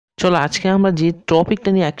চলো আজকে আমরা যে টপিকটা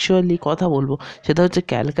নিয়ে অ্যাকচুয়ালি কথা বলবো সেটা হচ্ছে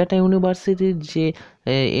ক্যালকাটা ইউনিভার্সিটির যে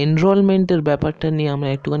এনরোলমেন্টের ব্যাপারটা নিয়ে আমরা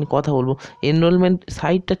একটুখানি কথা বলবো। এনরোলমেন্ট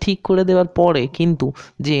সাইটটা ঠিক করে দেওয়ার পরে কিন্তু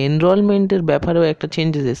যে এনরোলমেন্টের ব্যাপারেও একটা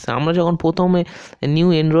চেঞ্জেস এসেছে। আমরা যখন প্রথমে নিউ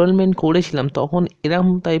এনরোলমেন্ট করেছিলাম তখন এরকম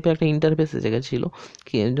টাইপের একটা ইন্টারফেস এসে গেছিলো।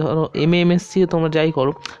 কি ধরো MA/MSc তোমরা যাই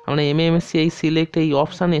করো, আমরা MA/MSc এই সিলেক্ট এই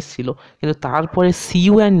অপশান এসেছিলো, কিন্তু তারপরে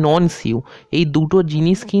সিইউ অ্যান্ড নন সিইউ এই দুটো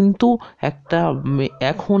জিনিস কিন্তু একটা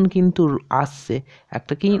এখন কিন্তু আসছে।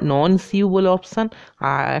 একটা কি নন সিইউ বলে অপশান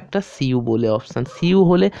আর একটা সিইউ বলে অপশান। সিইউ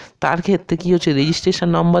হলে তার ক্ষেত্রে কী হচ্ছে, রেজিস্ট্রেশন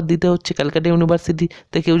নাম্বার দিতে হচ্ছে। ক্যালকাটা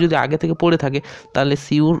ইউনিভার্সিটিতে কেউ যদি আগে থেকে পড়ে থাকে তাহলে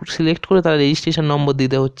সিইউ সিলেক্ট করে তার রেজিস্ট্রেশন নম্বর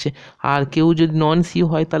দিতে হচ্ছে, আর কেউ যদি নন সিইউ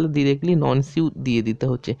হয় তাহলে ডিরেক্টলি নন সিইউ দিয়ে দিতে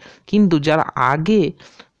হচ্ছে। কিন্তু যারা আগে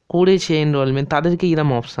করেছে এনরোলমেন্ট তাদেরকে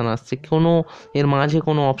এরকম অপশান আসছে, কোনো এর মাঝে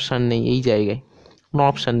কোনো অপশান নেই, এই জায়গায় কোনো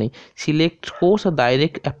অপশান নেই। সিলেক্ট কোর্স আর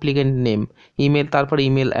ডাইরেক্ট অ্যাপ্লিকেন্ট নেম, ইমেল, তারপর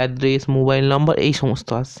ইমেল অ্যাড্রেস, মোবাইল নাম্বার, এই সমস্ত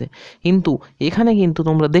আসছে। কিন্তু এখানে কিন্তু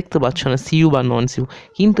তোমরা দেখতে পাচ্ছ না সিইউ বা নন সিইউ।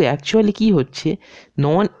 কিন্তু অ্যাকচুয়ালি কী হচ্ছে,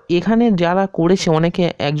 এখানে যারা করেছে অনেকে,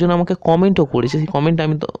 একজন আমাকে কমেন্টও করেছে, সেই কমেন্টটা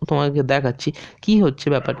আমি তোমাকে দেখাচ্ছি। কী হচ্ছে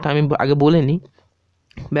ব্যাপারটা আমি আগে বলে নিই।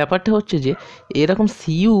 ব্যাপারটা হচ্ছে যে এরকম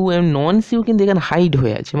সিইউ অ্যান্ড নন সিইউ কিন্তু এখানে হাইড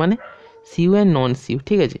হয়ে আছে, মানে সিইউ অ্যান্ড নন সিইউ,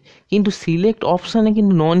 ঠিক আছে, কিন্তু সিলেক্ট অপশানে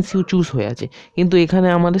কিন্তু নন সিইউ চুজ হয়ে আছে। কিন্তু এখানে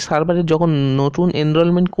আমাদের সার্ভারে যখন নতুন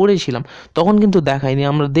এনরোলমেন্ট করেছিলাম তখন কিন্তু দেখায়নি,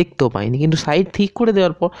 আমরা দেখতেও পাইনি। কিন্তু সাইট ঠিক করে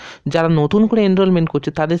দেওয়ার পর যারা নতুন করে এনরোলমেন্ট করছে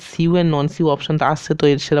তাদের সিইউ অ্যান্ড নন সিইউ অপশানটা আসছে, তো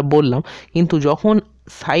সেটা বললাম। কিন্তু যখন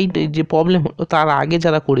সাইটে যে প্রবলেম হলো, তার আগে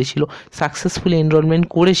যারা করেছিল সাকসেসফুলি এনরোলমেন্ট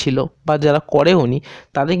করেছিল বা যারা করেওনি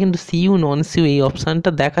তাদের কিন্তু সিইউ নন সিইউ এই অপশানটা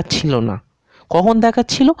দেখাচ্ছিল না। কখন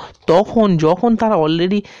দেখাচ্ছিল? তখন যখন তারা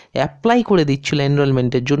অলরেডি অ্যাপ্লাই করে দিচ্ছিল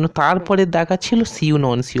এনরোলমেন্টের জন্য, তারপরে দেখাচ্ছিল সিইউ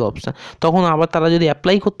নন সিইউ অপশান। তখন আবার তারা যদি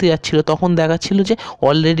অ্যাপ্লাই করতে যাচ্ছিল তখন দেখাচ্ছিল যে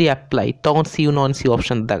অলরেডি অ্যাপ্লাইড, তখন সিইউ নন সিইউ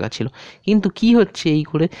অপশান দেখাচ্ছিল। কিন্তু কি হচ্ছে, এই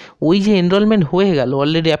করে ওই যে এনরোলমেন্ট হয়ে গেল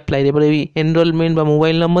অলরেডি অ্যাপ্লাইড, এবার ওই এনরোলমেন্ট বা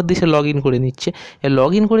মোবাইল নম্বর দিয়ে সে লগ ইন করে নিচ্ছে।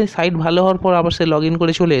 লগ ইন করে সাইট ভালো হওয়ার পর আবার সে লগ ইন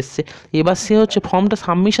করে চলে এসছে। এবার সে হচ্ছে ফর্মটা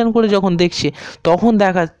সাবমিশন করে যখন দেখছে তখন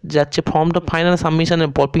দেখা যাচ্ছে ফর্মটা ফাইনাল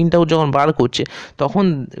সাবমিশনের পর প্রিন্ট আউট যখন বার করছে তখন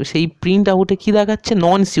সেই প্রিন্ট আউটে কী দেখাচ্ছে,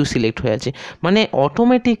 নন সিইউ সিলেক্ট হয়ে আছে। মানে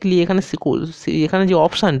অটোমেটিকলি এখানে যে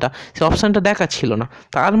অপশানটা, সেই অপশানটা দেখাচ্ছিল না।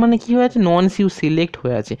 তার মানে কী হয়ে আছে, নন সিইউ সিলেক্ট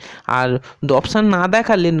হয়ে আছে। আর অপশান না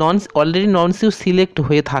দেখালে অলরেডি নন সিইউ সিলেক্ট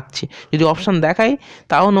হয়ে থাকছে। যদি অপশান দেখায়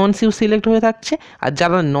তাও নন সিইউ সিলেক্ট হয়ে থাকছে। আর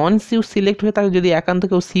যারা নন সিইউ সিলেক্ট হয়ে থাকে, যদি একান্ত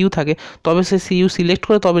কেউ সিইউ থাকে তবে সে সিইউ সিলেক্ট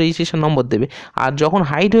করে তবে রেজিস্ট্রেশন নম্বর দেবে। আর যখন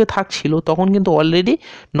হাইড হয়ে থাকছিল তখন কিন্তু অলরেডি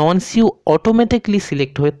নন সিইউ অটোমেটিকলি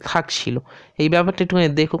সিলেক্ট হয়ে থাকছিল। এই ব্যাপারটা একটুখানি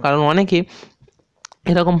দেখো, কারণ অনেকে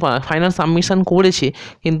এরকম ফাইনাল সাবমিশন করেছে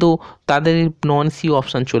কিন্তু তাদের নন সিইউ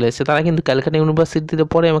অপশান চলে এসেছে। তারা কিন্তু ক্যালকাটা ইউনিভার্সিটিতে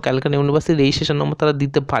পড়ে এবং ক্যালকাটা ইউনিভার্সিটির রেজিস্ট্রেশন নম্বর তারা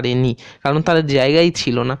দিতে পারেনি, কারণ তাদের জায়গায়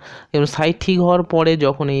ছিল না। এবং সাইট ঠিক হওয়ার পরে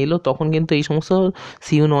যখন এলো তখন কিন্তু এই সমস্ত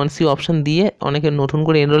সিইউ নন সিইউ অপশান দিয়ে অনেকে নতুন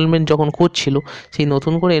করে এনরোলমেন্ট যখন করছিল, সেই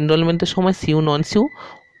নতুন করে এনরোলমেন্টের সময় সিইউ নন সিইউ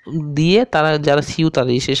দিয়ে তারা, যারা সিইউ তারা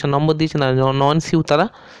রেজিস্ট্রেশন নম্বর দিয়েছে, না নন সিইউ তারা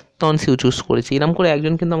নন সিইউ চুজ করেছে। এরকম করে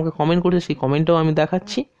একজন কিন্তু আমাকে কমেন্ট করেছে, সেই কমেন্টটাও আমি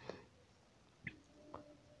দেখাচ্ছি।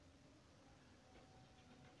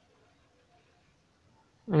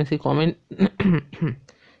 আমি সেই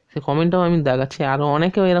কমেন্টটাও আমি দেখাচ্ছি। আরও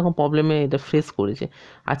অনেকেও এরকম প্রবলেমে এটা ফেস করেছে।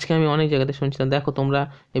 আজকে আমি অনেক জায়গাতে শুনছিলাম, দেখো তোমরা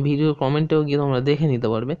এই ভিডিওর কমেন্টেও গিয়ে তোমরা দেখে নিতে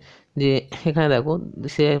পারবে যে এখানে দেখো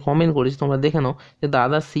সে কমেন্ট করেছে, তোমরা দেখে নাও যে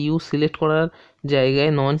দাদা সিইউ সিলেক্ট করার জায়গায়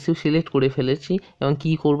নন সিইউ সিলেক্ট করে ফেলেছি এবং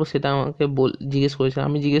কী করবো সেটা আমাকে জিজ্ঞেস করেছে।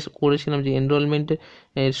 আমি জিজ্ঞেস করেছিলাম যে এনরোলমেন্টের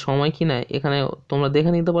সময় কি না, এখানে তোমরা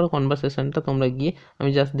দেখে নিতে পারো কনভারসেশনটা তোমরা গিয়ে, আমি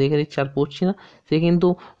জাস্ট দেখে দিচ্ছি আর পড়ছি না। সে কিন্তু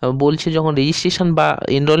বলছে যখন রেজিস্ট্রেশন বা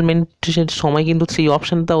এনরোলমেন্টের সময় কিন্তু সেই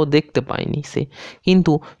অপশানটাও দেখতে পায়নি সে,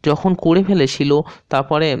 কিন্তু যখন করে ফেলেছিল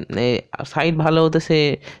তারপরে সাইট ভালো হতে সে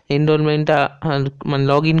এনরোলমেন্টটা মানে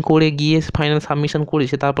লগ ইন করে গিয়ে ফাইনাল সাবমিশন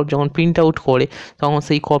করেছে। তারপর যখন প্রিন্ট আউট করে তখন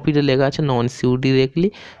সেই কপিতে লেখা আছে নন সিইউ, ডিরেক্টলি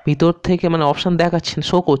ভিতর থেকে মানে অপশান দেখাচ্ছে না,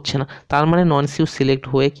 শো করছে না। তার মানে নন সিইউ সিলেক্ট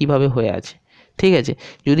হয়ে কীভাবে হয়ে আছে, ঠিক আছে।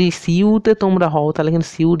 যদি সিইউতে তোমরা হও তাহলে কিন্তু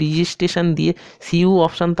সিইউ রেজিস্ট্রেশন দিয়ে সিইউ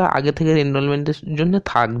অপশানটা আগে থেকে এনরোলমেন্টের জন্য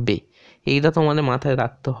থাকবে, এইটা তোমাদের মাথায়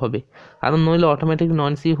রাখতে হবে। কারণ নইলে অটোমেটিক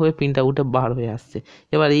নন সিইউ হয়ে প্রিন্ট আউটে বার হয়ে আসছে।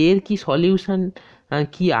 এবার এর কি সলিউশন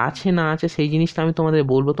কি আছে না আছে সেই জিনিসটা আমি তোমাদের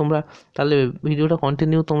বলবো, তোমরা তাহলে ভিডিওটা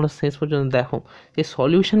কন্টিনিউ তোমরা শেষ পর্যন্ত দেখো। এই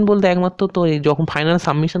সলিউশন বলতে একমাত্র তো এই যখন ফাইনাল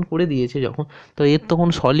সাবমিশন করে দিয়েছে যখন, তো এর তো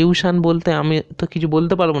কোনো সলিউশন বলতে আমি তো কিছু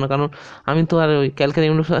বলতে পারবো না, কারণ আমি তো আর ওই ক্যালকাটা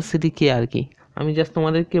ইউনিভার্সিটি কে আর কি, আমি জাস্ট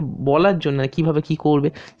তোমাদেরকে বলার জন্য কীভাবে কী করবে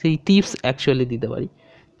সেই টিপস অ্যাকচুয়ালি দিতে পারি।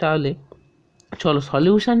 তাহলে চলো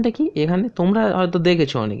সলিউশনটা কি, এখানে তোমরা হয়তো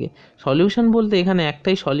দেখেছো অনেকে, সলিউশন বলতে এখানে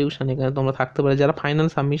একটাই সলিউশন এখানে তোমরা থাকতে পারে, যারা ফাইনাল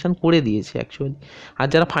সাবমিশন করে দিয়েছে অ্যাকচুয়ালি। আর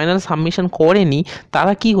যারা ফাইনাল সাবমিশন করেনি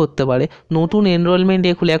তারা কি করতে পারে, নতুন এনরোলমেন্ট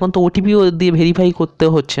খুলে, এখন তো ওটিপিও দিয়ে ভেরিফাই করতে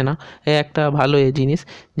হচ্ছে না, এ একটা ভালো জিনিস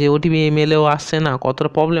যে ওটিপি ইমেলেও আসছে না, কতটা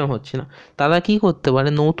প্রবলেম হচ্ছে না। তারা কি করতে পারে,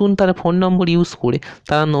 নতুন তারা ফোন নম্বর ইউজ করে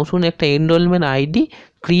তারা নতুন একটা এনরোলমেন্ট আইডি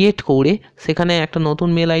ক্রিয়েট করে সেখানে একটা নতুন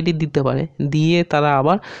মেল আইডি দিতে পারে, দিয়ে তারা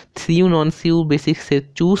আবার সিইউ নন সিইউ বেসিক্সে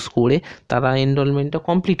চুজ করে তারা এনরোলমেন্টটা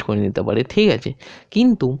কমপ্লিট করে নিতে পারে, ঠিক আছে।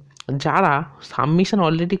 কিন্তু যারা সাবমিশন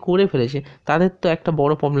অলরেডি করে ফেলেছে তাদের তো একটা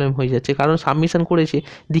বড় প্রবলেম হয়ে যাচ্ছে, কারণ সাবমিশন করেছে,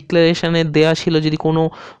 ডিক্লারেশনে দেওয়া ছিল যদি কোনো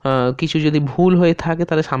কিছু যদি ভুল হয়ে থাকে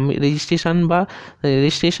তাহলে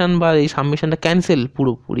রেজিস্ট্রেশন বা এই সাবমিশনটা ক্যান্সেল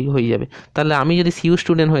পুরোপুরি হয়ে যাবে। তাহলে আমি যদি সিইউ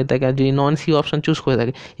স্টুডেন্ট হয়ে থাকি আর যদি নন সিইউ অপশান চুজ করে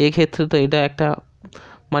থাকি, এক্ষেত্রে তো এটা একটা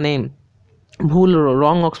মানে ভুল,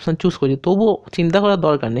 রং অপশান চুজ করছি, তবুও চিন্তা করার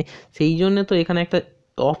দরকার নেই। সেই জন্য তো এখানে একটা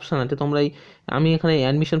অপশান আছে, তোমরা আমি এখানে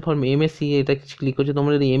অ্যাডমিশন ফর্ম এমএসসি এটা ক্লিক করছি,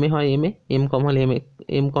 তোমরা যদি এমএ হয় এমএ, এমকম হলে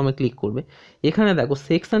এমকমে ক্লিক করবে। এখানে দেখো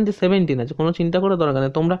সেকশন যে 17 আছে, কোনো চিন্তা করার দরকার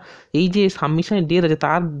নেই, তোমরা এই যে সাবমিশনের ডেট আছে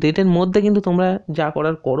তার ডেটের মধ্যে কিন্তু তোমরা যা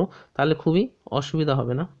করার করো, তাহলে খুবই অসুবিধা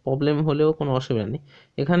হবে না, প্রবলেম হলেও কোনো অসুবিধা নেই।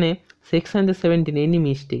 এখানে সেকশন যে 17 এনি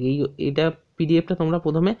মিস্টেক, এটা পিডিএফটা তোমরা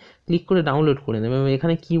প্রথমে ক্লিক করে ডাউনলোড করে নেবে এবং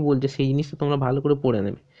এখানে কি বলছে সেই জিনিসটা তোমরা ভালো করে পড়ে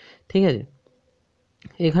নেবে, ঠিক আছে।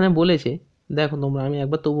 এখানে বলেছে, দেখো তোমরা, আমি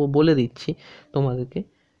একবার তবুও বলে দিচ্ছি তোমাদেরকে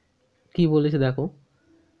কি বলেছে, দেখো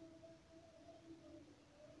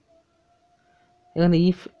এখানে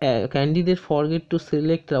if candidate forget to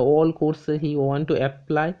select all courses he want to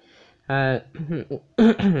apply,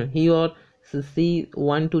 he or she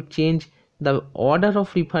want to change the order of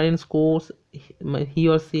preference course he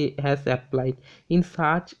or she has applied. In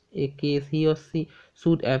such a case, he or she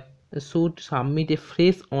should submit a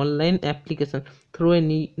fresh online application through a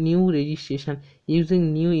new registration using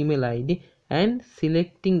new email ID and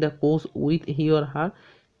selecting the course with he or her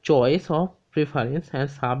choice of preference and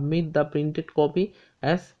submit the printed copy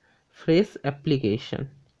as fresh application.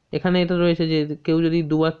 এখানে এটা রয়েছে যে কেউ যদি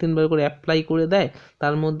 2-3 বার করে apply করে দেয়,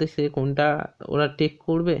 তার মধ্যে সে কোনটা ওরা টেক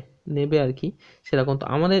করবে নেবে আর কি, সেরকম। তো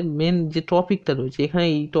আমাদের মেন যে টপিকটা রয়েছে এখানে,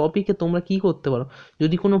 এই টপিকে তোমরা কি করতে পারো,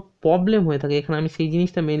 যদি কোনো প্রবলেম হয়ে থাকে, এখানে আমি সেই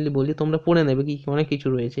জিনিসটা মেনলি বলি, তোমরা পড়ে নেবে কি অনেক কিছু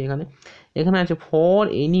রয়েছে এখানে। এখানে আছে for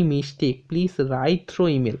any mistake please write through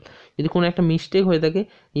email, যদি কোনো একটা মিস্টেক হয়ে থাকে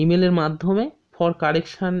ইমেলের মাধ্যমে, ফর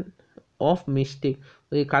কারেকশান অফ মিস্টেক,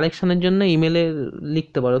 ওই কারেকশানের জন্য ইমেলে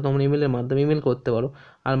লিখতে পারো তোমরা, ইমেলের মাধ্যমে ইমেল করতে পারো।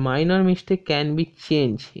 আর minor mistake can be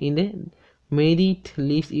change in a merit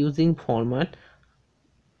list using format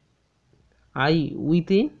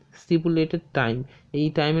within stipulated time, এই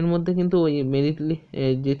টাইমের মধ্যে কিন্তু ওই মেরিট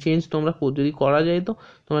যে চেঞ্জ তোমরা যদি করা যায় তো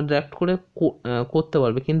তোমরা ড্রাফট করে করতে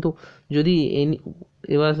পারবে। কিন্তু যদি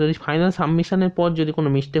এবার যদি ফাইনাল সাবমিশনের পর যদি কোনো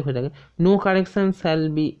মিস্টেক হয়ে থাকে, no correction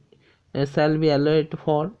shall be allowed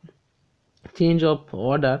for change of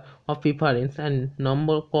order of preference and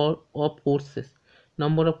number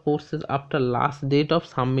of courses after last date of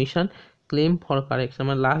submission claim for correction,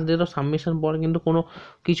 মানে লাস্ট ডেট অফ সাবমিশন পর কিন্তু কোনো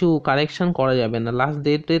কিছু কারেকশন করা যাবে না, লাস্ট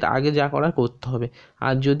ডেটের আগে যা করার করতে হবে।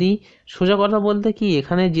 আর যদি সোজা কথা বলতে কি,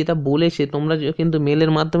 এখানে যেটা বলেছে তোমরা কিন্তু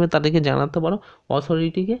মেলের মাধ্যমে তাদেরকে জানাতে পারো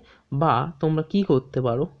অথরিটিকে, বা তোমরা কি করতে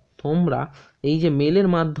পারো, তোমরা এই যে মেলের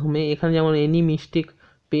মাধ্যমে এখানে যেমন any mistake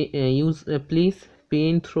use please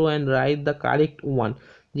pen through and write the correct one,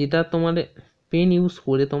 যেটা তোমার পেন ইউজ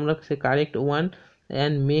করে তোমরা সে correct one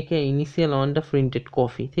and make a initial on the printed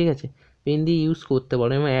copy, ঠিক আছে, পেন দিয়ে ইউজ করতে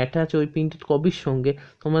পারো এবং অ্যাটাচ ওই প্রিন্টেড কপির সঙ্গে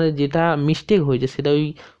তোমাদের যেটা মিস্টেক হয়েছে সেটা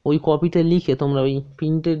ওই কপিতে লিখে তোমরা ওই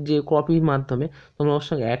প্রিন্টেড যে কপির মাধ্যমে তোমরা ওর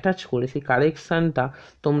সঙ্গে অ্যাটাচ করে সেই কারেকশানটা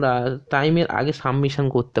তোমরা টাইমের আগে সাবমিশন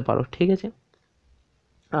করতে পারো, ঠিক আছে।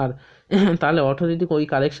 আর তাহলে অথরিটি ওই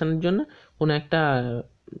কারেকশানের জন্য কোনো একটা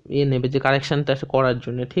নেবে যে কারেকশানটা করার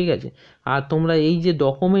জন্য, ঠিক আছে। আর তোমরা এই যে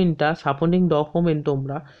ডকুমেন্টটা, সাপোর্টিং ডকুমেন্ট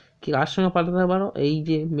তোমরা কার সঙ্গে পাঠাতে পারো, এই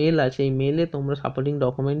যে মেল আছে এই মেলে তোমরা সাপোর্টিং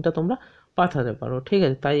ডকুমেন্টটা তোমরা পাঠাতে পারো, ঠিক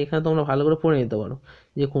আছে। তাই এখানে তোমরা ভালো করে পড়ে নিতে পারো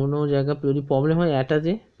যে কোনো জায়গায় যদি প্রবলেম হয়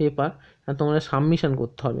অ্যাটাচে পেপার তোমরা সাবমিশন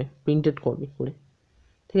করতে হবে প্রিন্টেড কপি করে,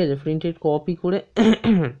 ঠিক আছে, প্রিন্টেড কপি করে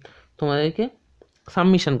তোমাদেরকে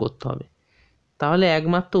সাবমিশন করতে হবে। তাহলে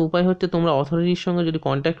একমাত্র উপায় হচ্ছে তোমরা অথরিটির সঙ্গে যদি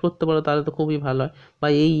কন্ট্যাক্ট করতে পারো তাহলে তো খুবই ভালো হয়, বা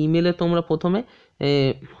এই ইমেলে তোমরা প্রথমে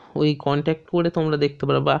ওই কন্ট্যাক্ট করে তোমরা দেখতে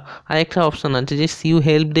পারো, বা আরেকটা অপশান আছে যে সিইউ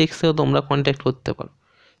হেল্প ডেস্কেও তোমরা কন্ট্যাক্ট করতে পারো,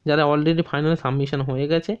 যারা অলরেডি ফাইনাল সাবমিশন হয়ে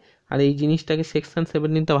গেছে। আর এই জিনিসটাকে সেকশন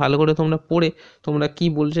 17টা ভালো করে তোমরা পড়ে তোমরা কি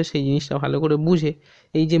বলছে সেই জিনিসটা ভালো করে বুঝে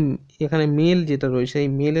এই যে এখানে মেল যেটা রয়েছে এই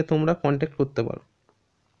মেলে তোমরা কন্ট্যাক্ট করতে পারো,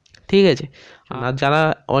 ঠিক আছে। আর যারা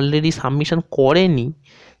অলরেডি সাবমিশন করেনি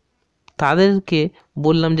তাদেরকে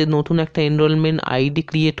বললাম যে নতুন একটা এনরোলমেন্ট আইডি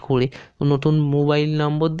ক্রিয়েট করে নতুন মোবাইল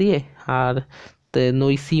নম্বর দিয়ে আর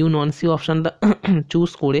ওই সিইউ নন সিইউ অপশানটা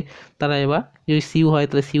চুজ করে তারা এবার যদি সিইউ হয়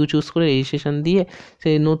তাহলে সিইউ চুজ করে রেজিস্ট্রেশন দিয়ে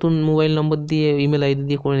সেই নতুন মোবাইল নম্বর দিয়ে ইমেল আইডি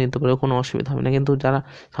দিয়ে করে নিতে পারে, কোনো অসুবিধা হবে না। কিন্তু যারা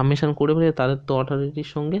সাবমিশন করে ফেলে তাদের তো অথরিটির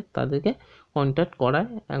সঙ্গে তাদেরকে কন্ট্যাক্ট করার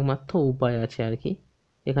একমাত্র উপায় আছে আর কি।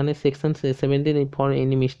 এখানে সেকশন 17 ফর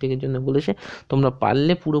এনি মিস্টেকের জন্য বলেছে, তোমরা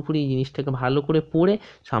পারলে পুরোপুরি এই জিনিসটাকে ভালো করে পড়ে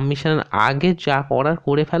সাবমিশনের আগে যা করার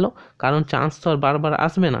করে ফেলো, কারণ চান্স তো আর বারবার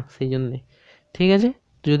আসবে না, সেই জন্যে। ঠিক আছে,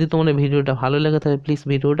 যদি তোমাদের ভিডিওটা ভালো লাগে তাহলে প্লিজ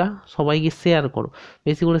ভিডিওটা সবাইকে শেয়ার করো,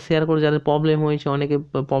 বেশি করে শেয়ার করো। যাদের প্রবলেম হয়েছে, অনেকে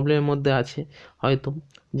প্রবলেমের মধ্যে আছে হয়তো,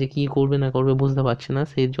 যে কী করবে না করবে বুঝতে পারছে না,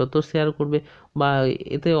 সেই যত শেয়ার করবে বা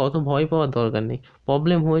এতে অত ভয় পাওয়ার দরকার নেই।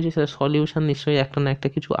 প্রবলেম হয়েছে সেটা সলিউশন নিশ্চয়ই একটা না একটা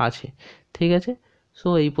কিছু আছে। ঠিক আছে, সো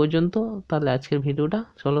এই পর্যন্ত তাহলে আজকের ভিডিওটা।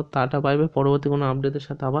 চলো টাটা, বাই বাই, পরবর্তী কোনো আপডেটের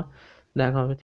সাথে আবার দেখা হবে।